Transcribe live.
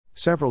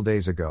Several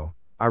days ago,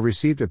 I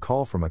received a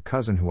call from a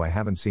cousin who I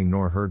haven't seen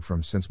nor heard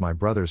from since my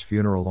brother's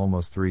funeral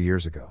almost 3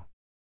 years ago.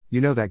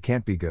 You know that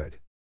can't be good.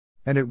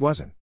 And it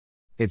wasn't.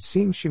 It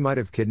seems she might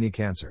have kidney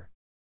cancer.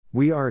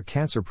 We are a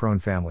cancer-prone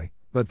family,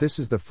 but this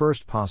is the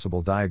first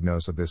possible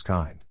diagnosis of this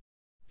kind.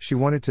 She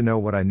wanted to know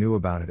what I knew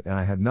about it and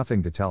I had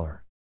nothing to tell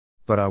her.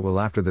 But I will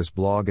after this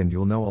blog and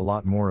you'll know a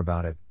lot more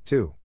about it,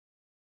 too.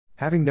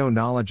 Having no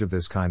knowledge of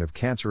this kind of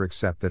cancer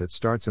except that it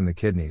starts in the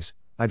kidneys,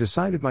 I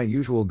decided my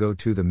usual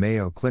go-to the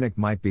Mayo Clinic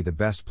might be the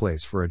best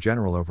place for a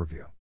general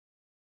overview.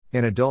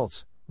 In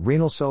adults,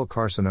 renal cell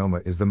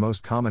carcinoma is the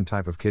most common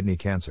type of kidney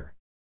cancer.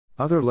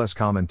 Other less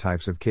common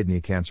types of kidney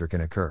cancer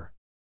can occur.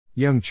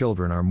 Young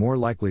children are more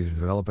likely to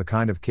develop a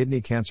kind of kidney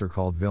cancer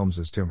called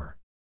Wilms's tumor.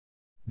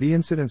 The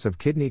incidence of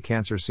kidney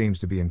cancer seems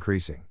to be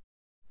increasing.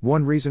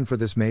 One reason for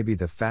this may be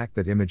the fact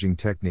that imaging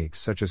techniques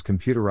such as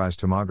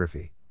computerized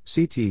tomography,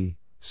 CT,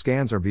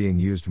 scans are being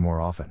used more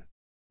often.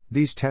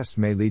 These tests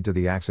may lead to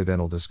the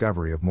accidental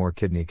discovery of more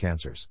kidney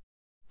cancers.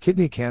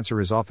 Kidney cancer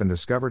is often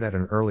discovered at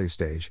an early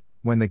stage,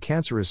 when the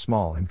cancer is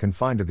small and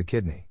confined to the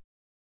kidney.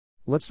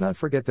 Let's not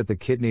forget that the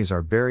kidneys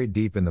are buried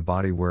deep in the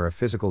body where a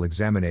physical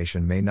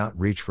examination may not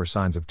reach for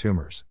signs of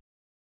tumors.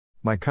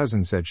 My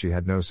cousin said she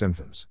had no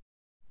symptoms.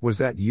 Was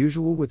that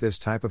usual with this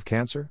type of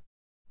cancer?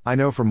 I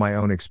know from my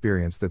own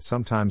experience that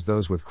sometimes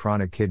those with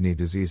chronic kidney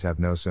disease have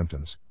no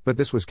symptoms, but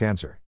this was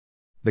cancer.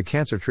 The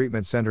Cancer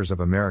Treatment Centers of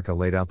America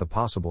laid out the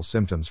possible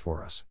symptoms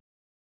for us.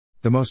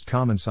 The most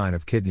common sign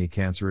of kidney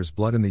cancer is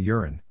blood in the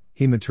urine,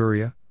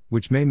 hematuria,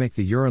 which may make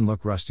the urine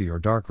look rusty or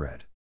dark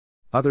red.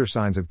 Other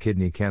signs of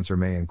kidney cancer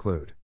may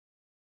include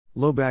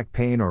low back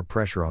pain or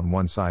pressure on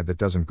one side that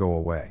doesn't go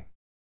away,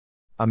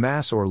 a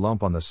mass or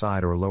lump on the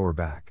side or lower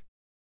back,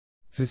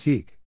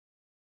 fatigue,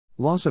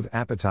 loss of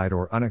appetite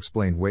or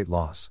unexplained weight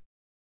loss,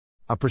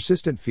 a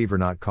persistent fever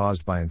not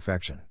caused by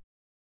infection,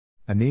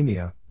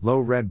 anemia, low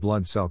red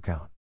blood cell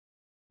count,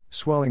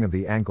 swelling of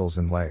the ankles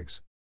and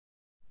legs.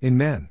 In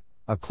men,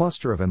 a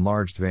cluster of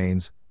enlarged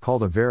veins,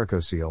 called a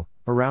varicocele,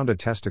 around a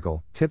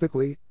testicle,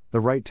 typically, the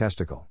right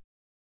testicle.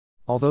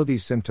 Although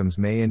these symptoms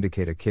may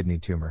indicate a kidney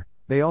tumor,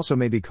 they also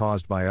may be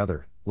caused by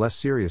other, less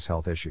serious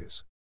health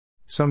issues.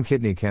 Some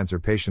kidney cancer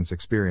patients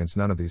experience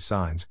none of these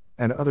signs,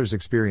 and others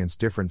experience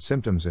different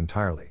symptoms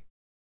entirely.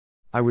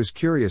 I was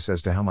curious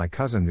as to how my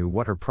cousin knew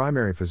what her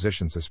primary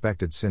physician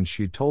suspected since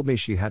she'd told me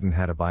she hadn't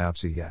had a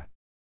biopsy yet.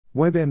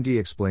 WebMD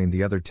explained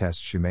the other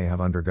tests she may have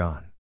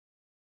undergone.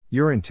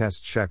 Urine tests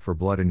check for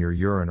blood in your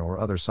urine or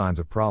other signs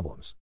of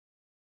problems.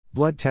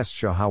 Blood tests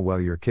show how well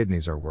your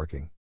kidneys are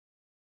working.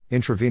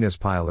 Intravenous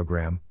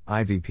pyelogram,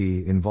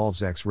 IVP,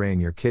 involves X-raying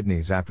your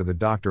kidneys after the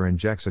doctor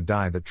injects a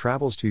dye that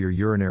travels to your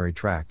urinary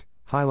tract,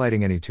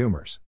 highlighting any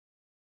tumors.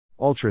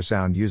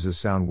 Ultrasound uses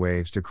sound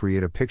waves to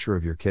create a picture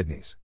of your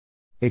kidneys.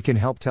 It can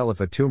help tell if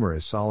a tumor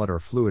is solid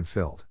or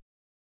fluid-filled.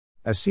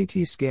 A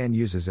CT scan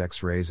uses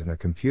X-rays and a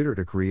computer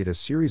to create a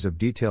series of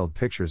detailed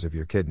pictures of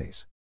your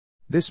kidneys.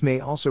 This may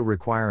also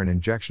require an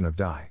injection of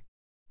dye.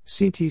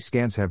 CT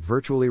scans have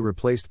virtually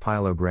replaced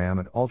pyelogram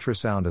and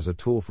ultrasound as a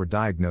tool for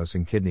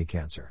diagnosing kidney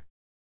cancer.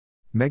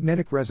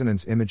 Magnetic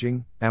resonance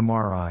imaging,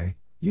 MRI,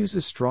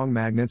 uses strong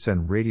magnets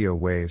and radio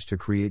waves to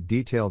create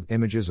detailed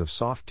images of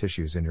soft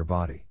tissues in your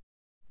body.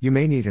 You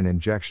may need an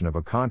injection of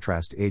a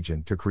contrast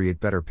agent to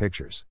create better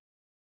pictures.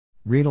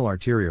 Renal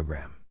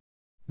arteriogram.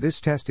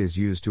 This test is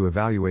used to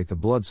evaluate the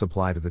blood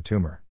supply to the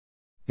tumor.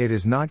 It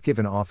is not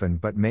given often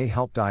but may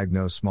help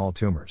diagnose small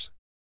tumors.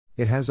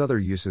 It has other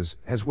uses,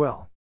 as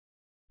well.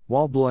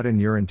 While blood and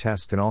urine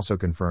tests can also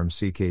confirm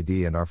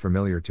CKD and are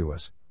familiar to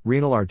us,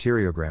 renal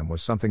arteriogram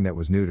was something that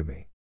was new to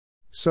me.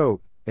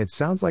 So, it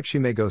sounds like she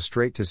may go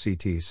straight to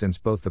CT since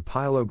both the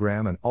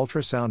pyelogram and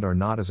ultrasound are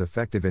not as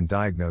effective in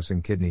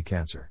diagnosing kidney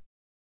cancer.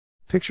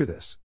 Picture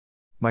this.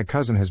 My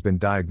cousin has been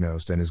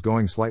diagnosed and is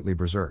going slightly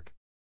berserk.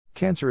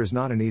 Cancer is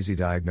not an easy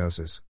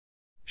diagnosis.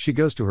 She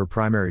goes to her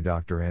primary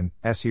doctor and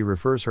he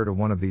refers her to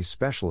one of these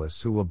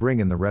specialists who will bring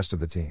in the rest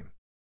of the team.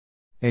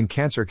 In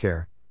cancer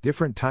care,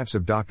 different types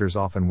of doctors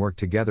often work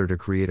together to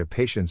create a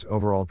patient's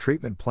overall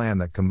treatment plan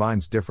that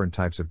combines different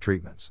types of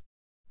treatments.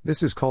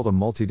 This is called a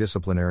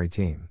multidisciplinary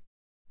team.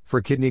 For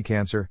kidney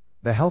cancer,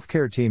 the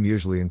healthcare team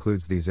usually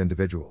includes these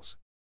individuals.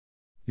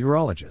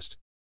 Urologist.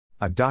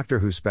 A doctor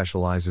who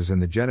specializes in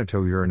the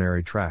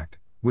genitourinary tract,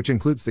 which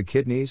includes the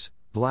kidneys,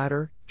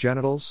 bladder,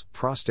 genitals,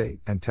 prostate,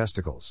 and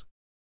testicles.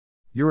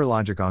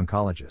 Urologic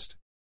oncologist.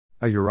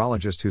 A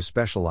urologist who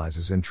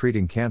specializes in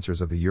treating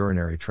cancers of the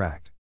urinary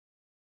tract.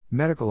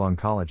 Medical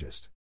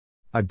oncologist.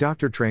 A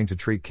doctor trained to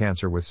treat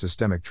cancer with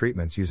systemic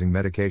treatments using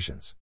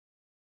medications.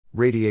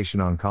 Radiation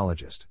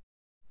oncologist.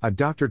 A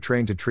doctor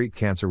trained to treat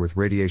cancer with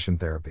radiation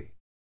therapy.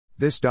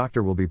 This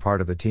doctor will be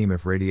part of the team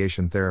if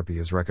radiation therapy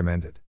is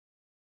recommended.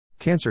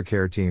 Cancer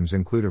care teams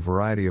include a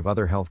variety of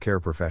other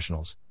healthcare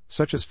professionals,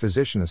 such as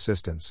physician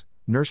assistants,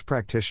 nurse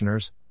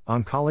practitioners,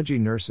 oncology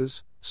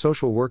nurses,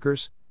 social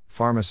workers,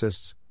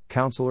 pharmacists,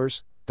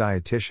 counselors,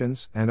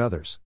 dietitians, and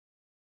others.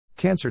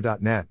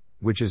 Cancer.net,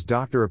 which is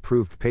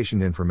doctor-approved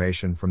patient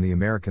information from the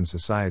American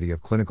Society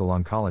of Clinical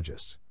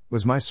Oncologists,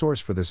 was my source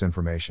for this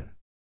information.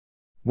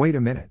 Wait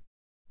a minute.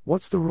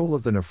 What's the role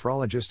of the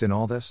nephrologist in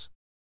all this?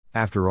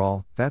 After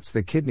all, that's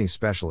the kidney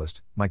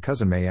specialist, my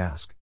cousin may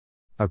ask.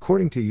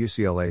 According to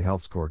UCLA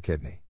HealthScore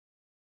Kidney,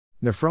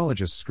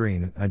 nephrologists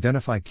screen and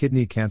identify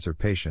kidney cancer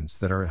patients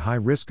that are at high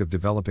risk of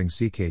developing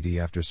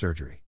CKD after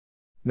surgery.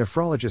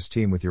 Nephrologists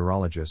team with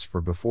urologists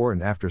for before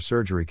and after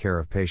surgery care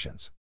of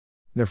patients.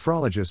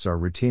 Nephrologists are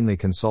routinely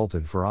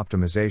consulted for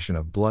optimization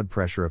of blood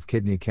pressure of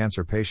kidney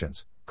cancer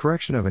patients,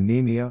 correction of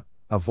anemia,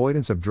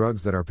 avoidance of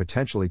drugs that are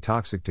potentially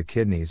toxic to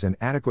kidneys, and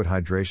adequate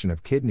hydration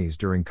of kidneys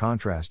during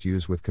contrast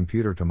use with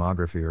computer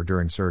tomography or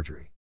during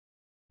surgery.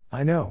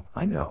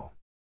 I know.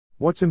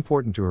 What's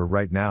important to her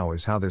right now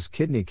is how this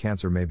kidney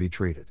cancer may be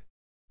treated.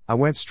 I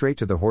went straight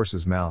to the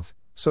horse's mouth,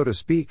 so to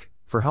speak,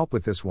 for help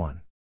with this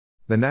one.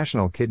 The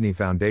National Kidney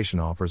Foundation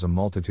offers a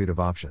multitude of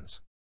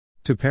options.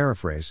 To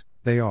paraphrase,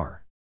 they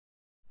are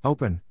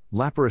open,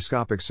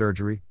 laparoscopic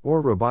surgery,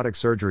 or robotic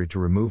surgery to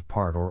remove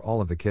part or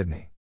all of the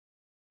kidney.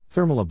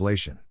 Thermal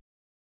ablation.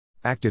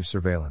 Active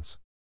surveillance.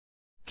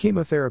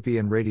 Chemotherapy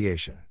and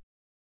radiation.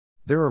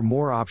 There are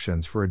more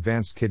options for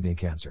advanced kidney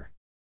cancer.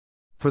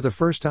 For the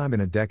first time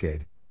in a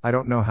decade, I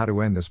don't know how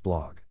to end this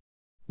blog.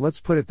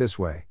 Let's put it this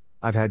way,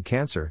 I've had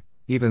cancer,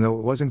 even though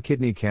it wasn't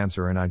kidney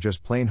cancer, and I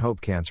just plain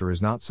hope cancer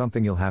is not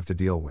something you'll have to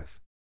deal with.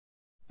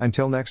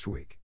 Until next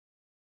week.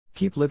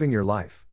 Keep living your life.